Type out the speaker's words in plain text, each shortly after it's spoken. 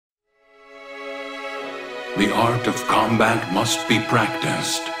The art of combat must be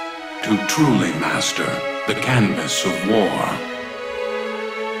practiced to truly master the canvas of war.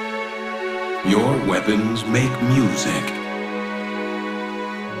 Your weapons make music,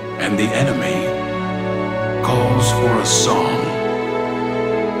 and the enemy calls for a song.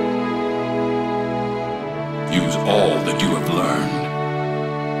 Use all that you have learned.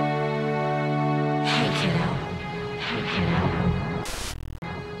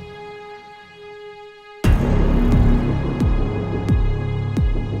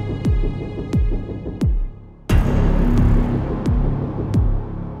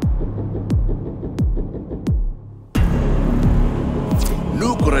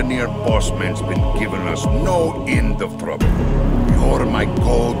 Grenier Bossman's been giving us no end of trouble. You're my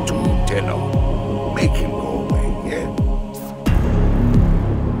go-to tenor. Make him go away, yeah?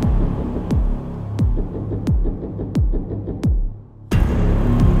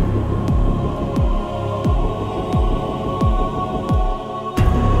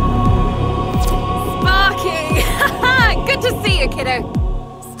 Sparky! Good to see you, kiddo.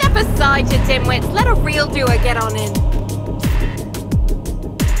 Step aside, you dimwits. Let a real doer get on in.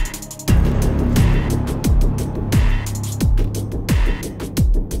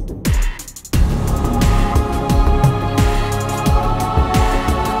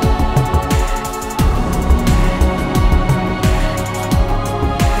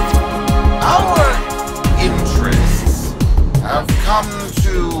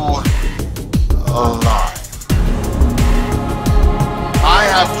 I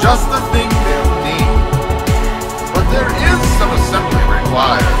have just the thing they'll need, but there is some assembly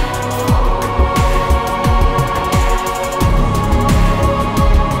required.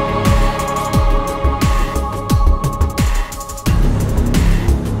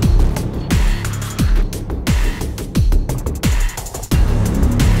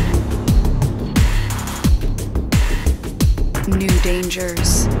 New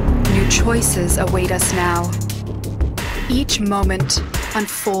dangers, new choices await us now. Each moment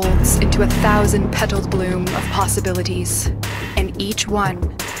unfolds into 1,000-petaled bloom of possibilities, and each one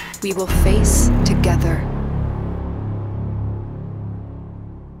we will face together.